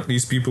 journalists, or at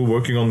least people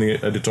working on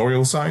the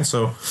editorial side.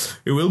 So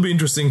it will be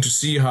interesting to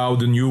see how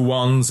the new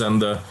ones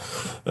and the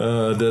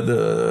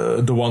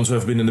ones who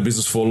have been in the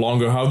business for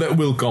longer, how that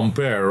will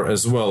compare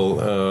as well,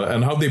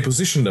 and how they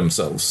position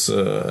themselves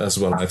as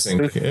well,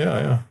 absolutely.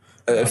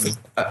 I think.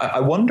 I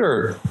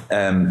wonder...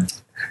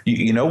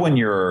 when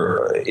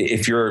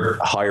if you're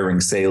hiring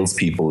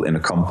salespeople in a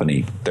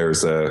company,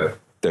 there's a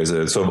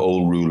sort of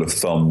old rule of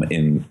thumb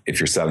if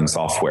you're selling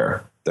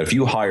software, that if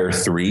you hire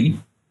 3,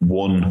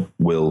 1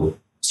 will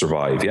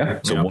survive. Yeah.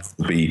 So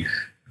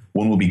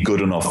one will be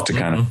good enough to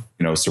kind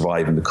of,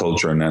 survive in the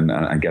culture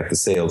and get the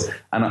sales.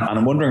 And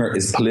I'm wondering,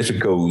 is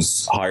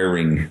Politico's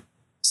hiring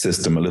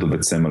system a little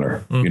bit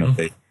similar?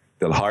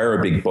 They'll hire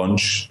a big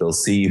bunch, they'll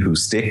see who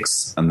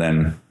sticks, and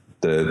then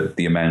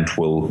the amount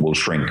will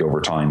shrink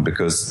over time,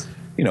 because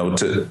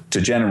to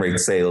generate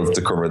sales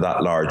to cover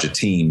that large a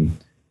team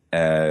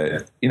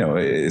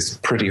is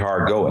pretty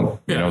hard going.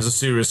 It's a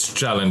serious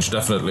challenge,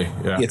 definitely.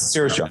 Yeah, it's a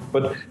serious challenge,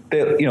 but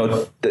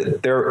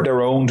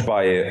they're owned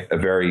by a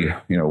very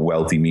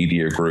wealthy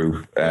media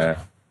group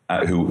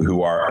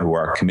who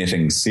are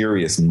committing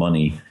serious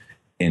money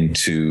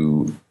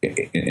into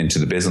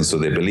the business, so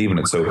they believe in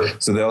it.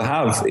 So they'll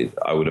have,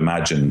 I would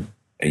imagine,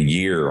 a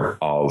year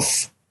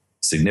of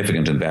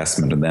significant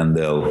investment, and then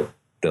they'll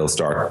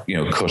start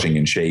cutting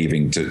and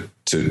shaving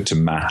to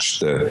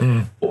match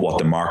what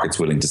the market's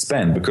willing to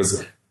spend,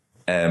 because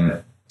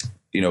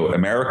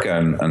America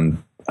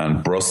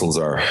and Brussels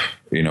are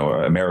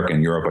America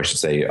and Europe, I should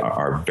say,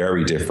 are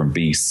very different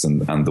beasts,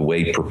 and the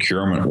way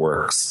procurement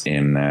works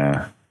in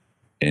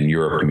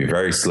Europe can be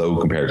very slow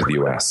compared to the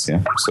US.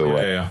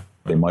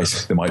 They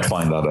might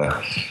find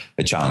that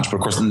a challenge. But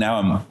of course, now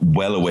I'm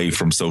well away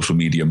from social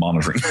media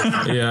monitoring.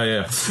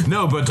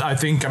 No, but I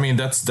think,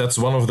 that's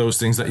one of those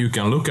things that you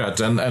can look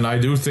at. And I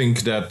do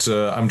think that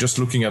I'm just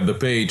looking at the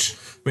page.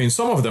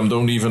 Some of them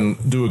don't even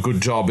do a good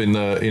job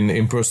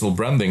in personal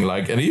branding.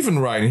 And even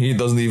Ryan, he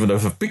doesn't even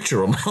have a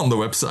picture on the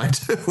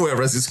website,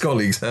 whereas his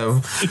colleagues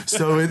have.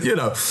 So,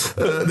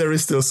 there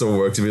is still some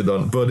work to be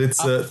done. But it's...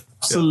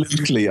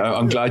 Absolutely.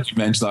 I'm glad you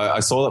mentioned that. I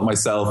saw that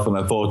myself, and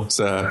I thought,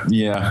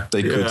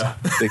 they could. Yeah.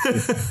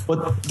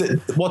 But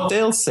what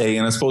they'll say,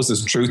 and I suppose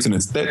there's truth in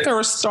it, they're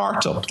a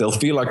startup. They'll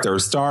feel like they're a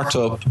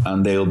startup,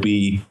 and they'll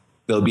be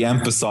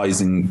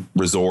emphasizing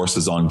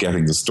resources on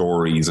getting the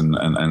stories and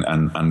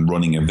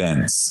running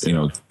events.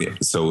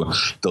 So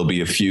there'll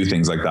be a few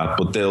things like that,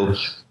 but they'll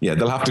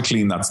have to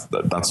clean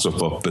that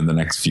stuff up in the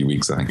next few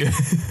weeks, I think.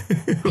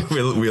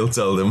 We'll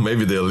tell them.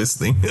 Maybe they're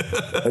listening.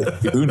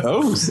 Who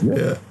knows?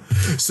 Yeah.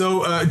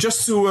 So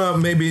just to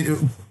maybe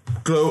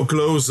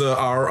close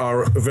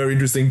our very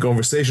interesting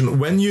conversation,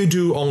 when you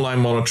do online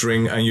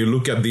monitoring and you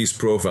look at these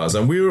profiles,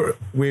 and we're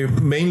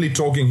mainly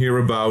talking here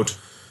about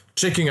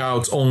checking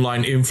out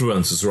online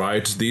influencers,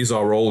 right? These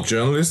are all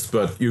journalists,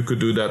 but you could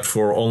do that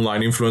for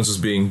online influencers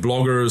being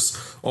bloggers,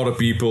 other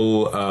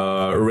people,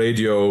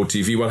 radio,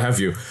 TV, what have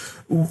you.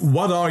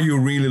 What are you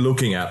really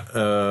looking at?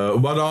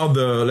 What are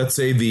the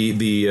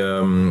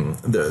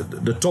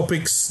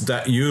topics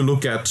that you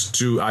look at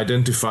to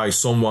identify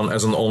someone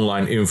as an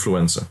online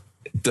influencer?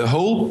 The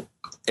whole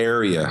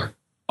area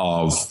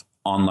of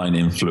online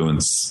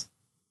influence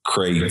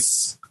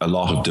creates a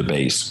lot of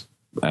debate,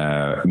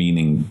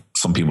 meaning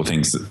some people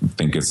think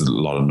it's a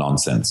lot of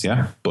nonsense,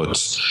 yeah? But,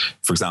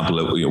 for example,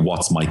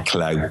 what's my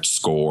clout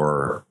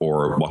score,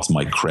 or what's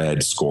my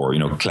cred score?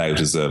 Clout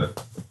is a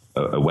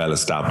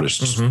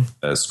well-established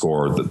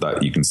score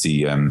that you can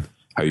see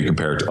how you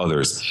compare it to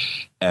others.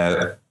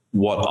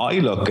 What I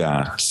look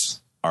at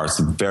are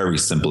some very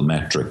simple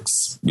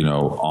metrics,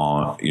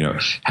 on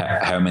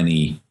how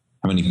many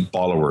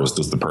followers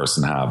does the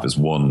person have is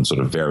one sort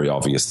of very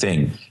obvious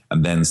thing,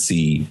 and then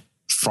see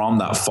from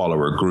that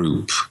follower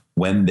group,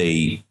 when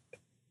they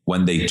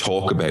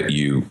talk about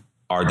you,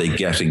 are they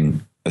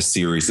getting a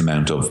serious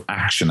amount of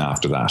action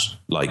after that,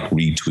 like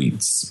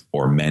retweets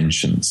or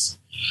mentions?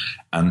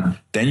 And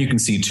then you can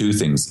see two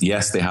things.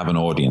 Yes, they have an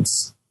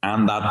audience,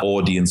 and that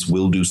audience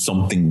will do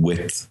something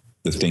with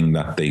the thing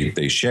that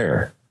they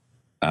share.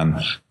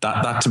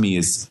 That to me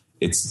is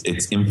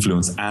it's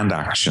influence and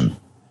action.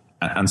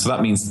 And so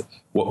that means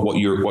what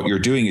you're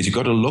doing is you've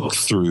got to look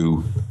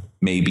through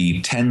maybe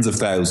tens of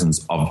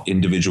thousands of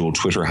individual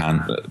Twitter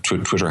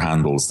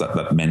handles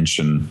that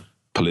mention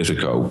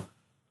Politico.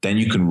 Then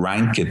you can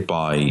rank it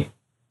by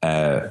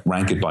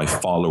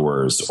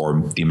followers, or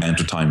the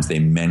amount of times they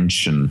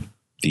mention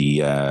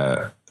the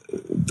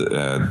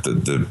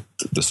the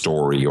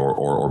story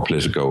or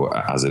Politico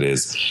as it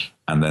is,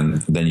 and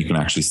then you can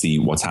actually see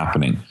what's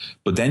happening.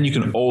 But then you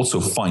can also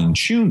fine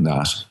tune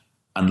that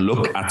and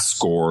look at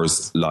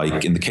scores.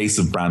 Like in the case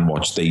of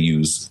Brandwatch, they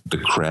use the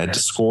CRED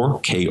score,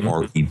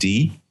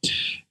 KRED,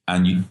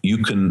 and you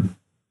can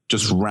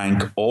just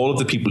rank all of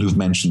the people who've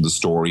mentioned the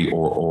story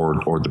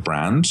or the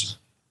brand.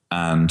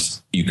 And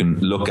you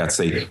can look at,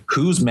 say,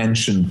 who's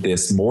mentioned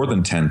this more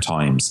than 10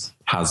 times,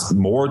 has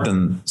more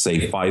than,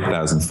 say,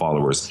 5,000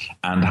 followers,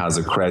 and has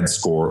a CRED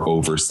score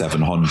over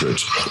 700.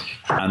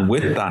 And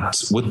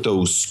with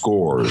those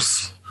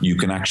scores, you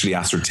can actually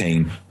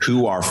ascertain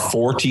who are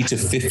 40 to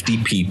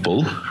 50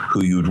 people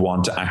who you'd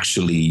want to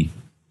actually,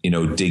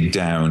 dig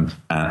down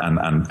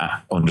and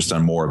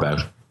understand more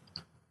about.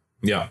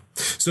 Yeah.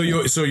 So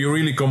you're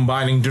really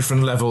combining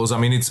different levels. I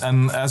mean,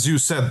 and as you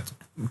said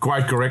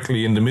quite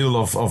correctly in the middle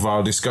of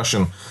our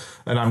discussion,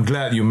 and I'm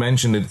glad you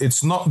mentioned it,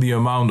 it's not the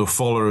amount of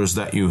followers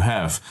that you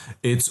have.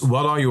 It's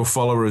what are your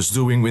followers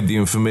doing with the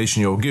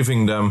information you're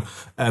giving them,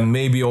 and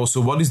maybe also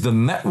what is the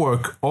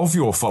network of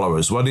your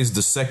followers? What is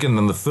the second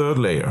and the third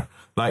layer?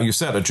 Like you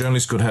said, a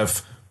journalist could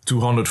have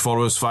 200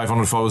 followers,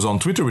 500 followers on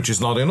Twitter, which is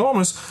not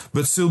enormous,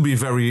 but still be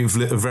very,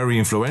 very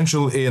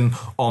influential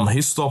on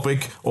his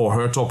topic or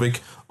her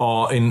topic,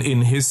 or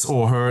in his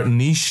or her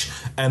niche,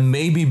 and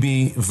maybe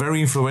be very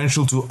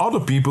influential to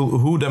other people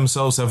who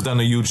themselves have done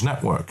a huge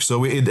network.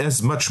 So it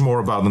is much more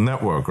about the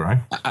network, right?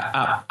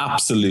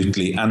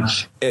 Absolutely. And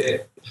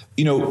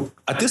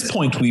at this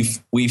point,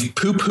 we've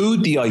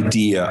poo-pooed the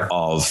idea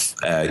of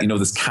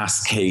this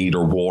cascade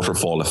or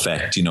waterfall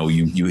effect.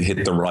 You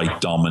hit the right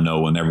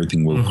domino and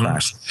everything will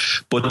crash.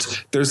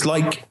 But there's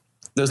like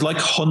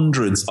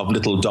hundreds of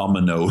little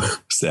domino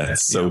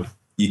sets. So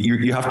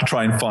you have to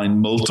try and find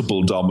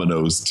multiple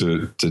dominoes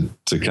to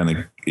kind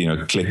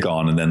of click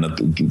on, and then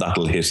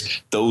that'll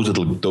hit those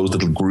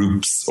little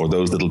groups or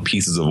those little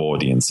pieces of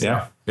audience.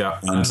 Yeah.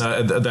 And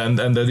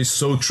that is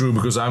so true,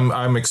 because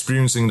I'm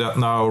experiencing that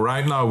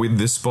right now with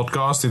this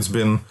podcast. It's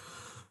been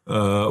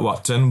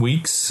 10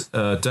 weeks,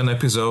 10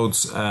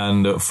 episodes,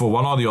 and for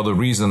one or the other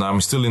reason, I'm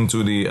still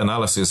into the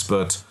analysis.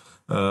 But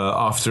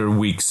after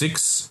week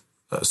 6.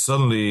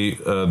 Suddenly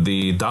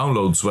the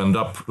downloads went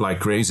up like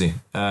crazy.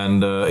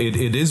 And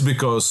it is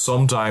because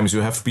sometimes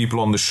you have people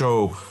on the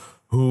show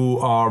who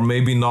are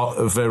maybe not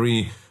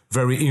very,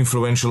 very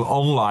influential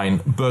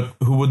online, but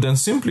who would then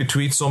simply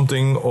tweet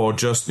something or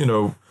just,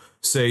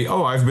 say,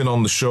 oh, I've been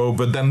on the show,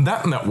 but then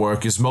that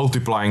network is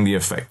multiplying the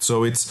effect.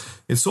 So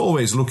it's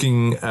always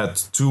looking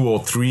at 2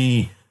 or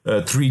 3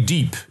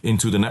 deep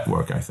into the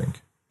network, I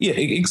think. Yeah,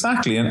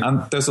 exactly.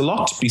 And there's a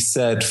lot to be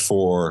said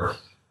for...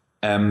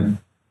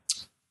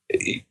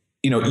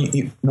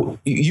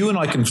 you and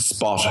I can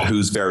spot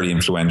who's very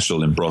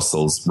influential in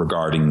Brussels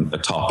regarding a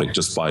topic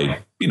just by,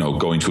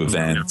 going to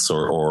events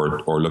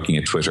or looking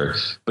at Twitter.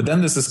 But then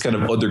there's this kind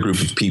of other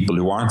group of people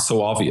who aren't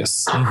so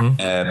obvious,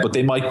 but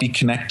they might be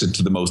connected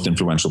to the most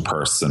influential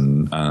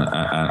person.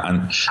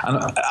 And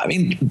I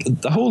mean,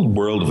 the whole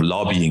world of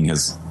lobbying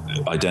has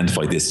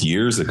identified this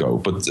years ago,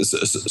 but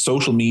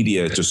social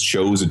media just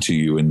shows it to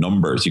you in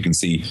numbers. You can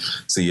see,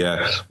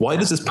 why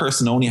does this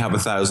person only have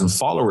 1,000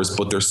 followers,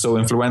 but they're so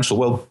influential?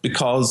 Well,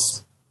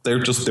 because they're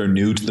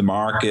new to the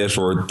market,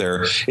 or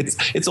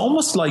it's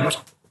almost like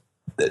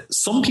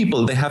some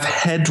people, they have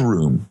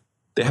headroom.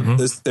 They have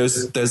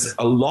there's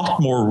a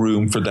lot more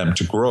room for them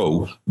to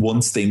grow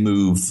once they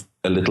move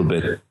a little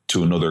bit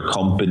to another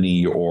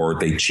company, or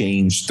they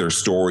change their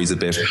stories a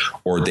bit,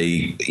 or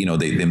they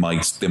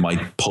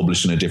might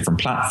publish in a different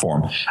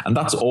platform, and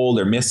that's all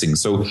they're missing.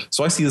 So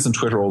I see this on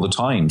Twitter all the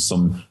time.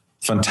 Some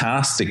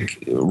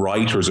fantastic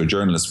writers or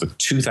journalists with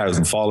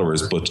 2,000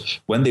 followers, but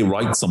when they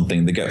write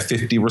something, they get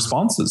 50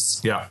 responses.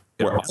 Yeah.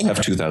 Where I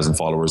have 2,000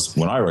 followers,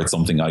 when I write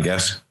something, I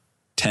get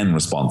 10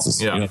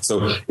 responses. Yeah.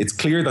 So it's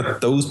clear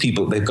that those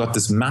people, they've got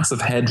this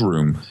massive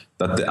headroom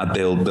that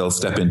they'll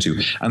step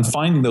into, and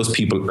finding those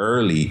people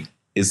early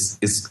it's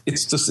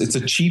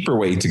a cheaper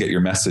way to get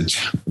your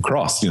message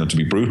across. To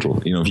be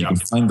brutal, if you can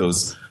find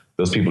those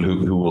people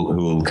who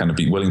will kind of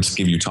be willing to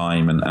give you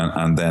time,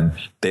 and then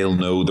they'll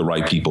know the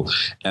right people.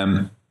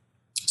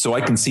 So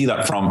I can see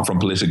that from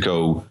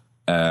Politico,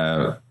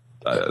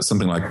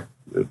 something like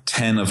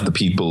 10 of the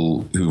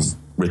people who've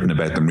written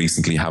about them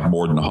recently have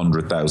more than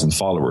 100,000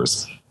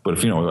 followers. But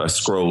if I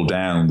scroll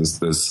down,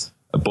 there's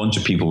a bunch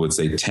of people with,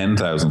 say,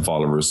 10,000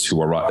 followers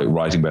who are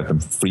writing about them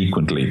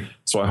frequently.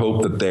 So I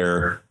hope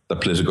that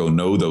Politico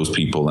know those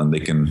people, and they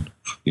can,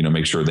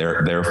 make sure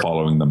they're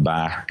following them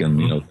back,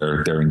 and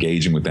they're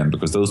engaging with them,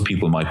 because those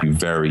people might be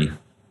very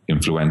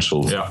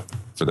influential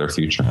for their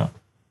future. Yeah.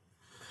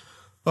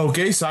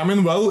 Okay,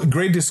 Simon. Well,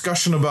 great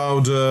discussion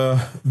about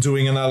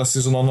doing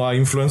analysis on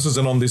online influencers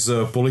and on this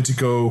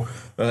Politico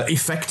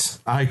effect,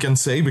 I can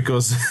say,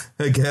 because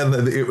again,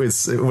 it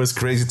was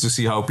crazy to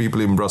see how people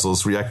in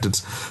Brussels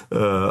reacted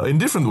in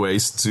different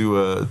ways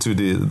to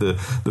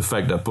the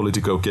fact that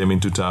Politico came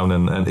into town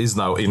and is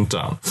now in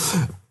town.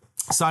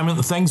 Simon,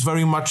 thanks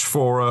very much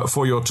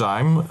for your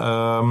time.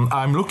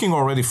 I'm looking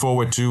already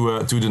forward to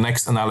the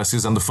next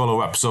analysis and the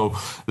follow-up. So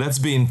let's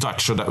be in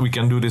touch so that we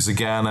can do this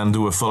again and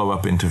do a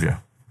follow-up interview.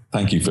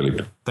 Thank you,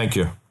 Philip. Thank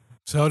you.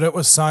 So that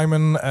was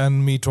Simon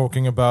and me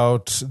talking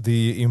about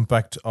the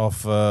impact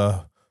of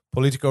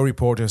Politico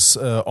reporters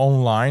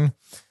online.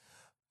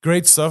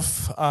 Great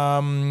stuff.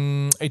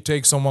 It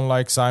takes someone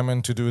like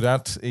Simon to do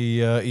that.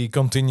 He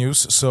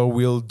continues, so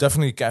we'll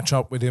definitely catch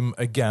up with him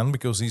again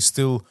because he's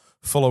still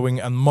following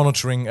and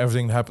monitoring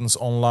everything that happens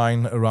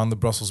online around the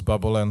Brussels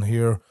bubble and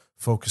here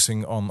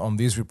focusing on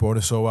these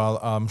reporters. So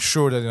I'm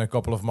sure that in a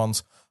couple of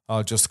months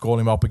I'll just call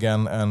him up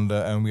again and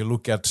we'll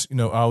look at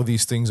how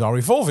these things are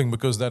evolving,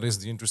 because that is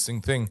the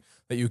interesting thing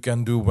that you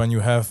can do when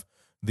you have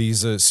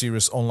these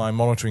serious online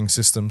monitoring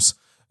systems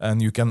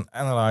and you can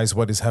analyze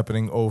what is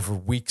happening over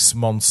weeks,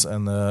 months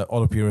and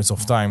other periods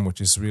of time,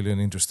 which is really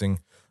an interesting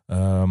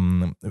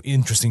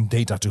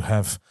data to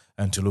have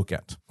and to look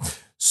at.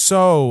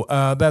 So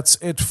that's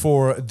it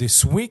for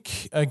this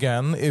week.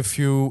 Again, if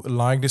you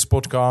like this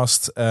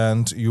podcast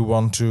and you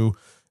want to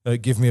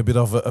give me a bit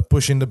of a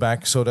push in the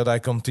back so that I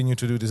continue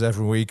to do this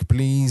every week,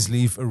 please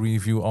leave a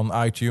review on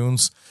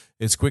iTunes.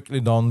 It's quickly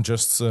done.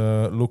 Just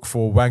look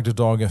for Wag the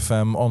Dog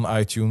FM on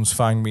iTunes,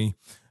 find me,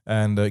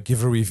 and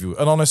give a review.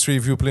 An honest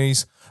review,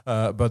 please.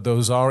 But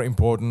those are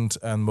important,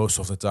 and most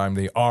of the time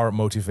they are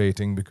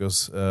motivating,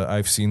 because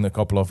I've seen a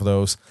couple of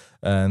those,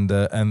 and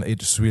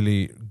it's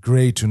really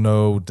great to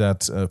know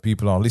that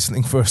people are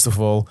listening, first of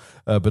all,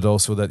 but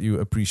also that you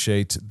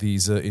appreciate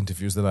these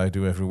interviews that I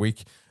do every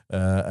week,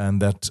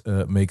 and that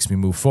makes me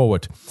move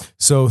forward.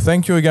 So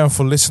thank you again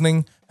for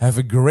listening. Have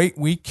a great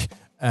week,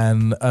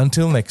 and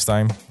until next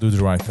time, do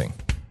the right thing.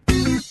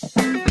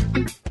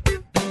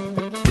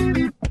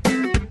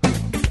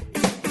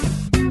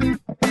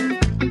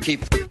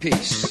 Keep the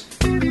peace.